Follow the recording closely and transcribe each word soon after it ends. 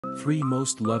3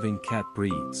 Most Loving Cat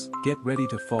Breeds. Get ready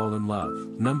to fall in love.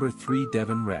 Number 3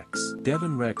 Devon Rex.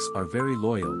 Devon Rex are very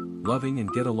loyal, loving and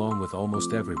get along with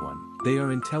almost everyone. They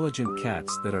are intelligent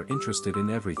cats that are interested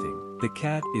in everything. The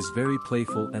cat is very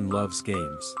playful and loves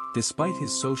games. Despite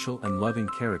his social and loving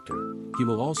character, he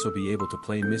will also be able to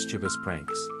play mischievous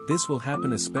pranks. This will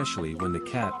happen especially when the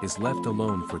cat is left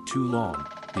alone for too long.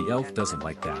 The elf doesn't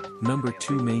like that. Number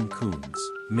 2 Maine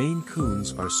Coons. Maine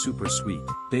Coons are super sweet.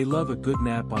 They love a good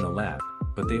nap on a lap,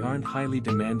 but they aren't highly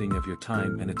demanding of your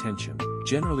time and attention.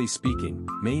 Generally speaking,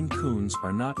 Maine Coons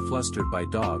are not flustered by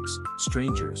dogs,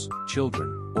 strangers,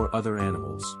 children, or other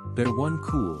animals. They're one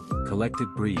cool,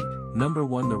 collected breed. Number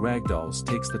 1 The Ragdolls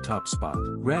takes the top spot.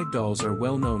 Ragdolls are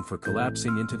well known for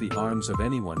collapsing into the arms of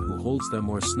anyone who holds them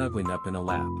or snuggling up in a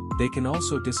lap. They can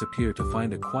also disappear to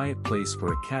find a quiet place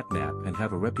for a cat nap and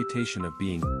have a reputation of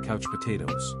being couch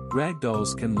potatoes.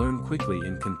 Ragdolls can learn quickly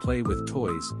and can play with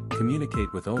toys,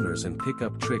 communicate with owners and pick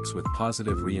up tricks with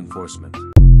positive reinforcement.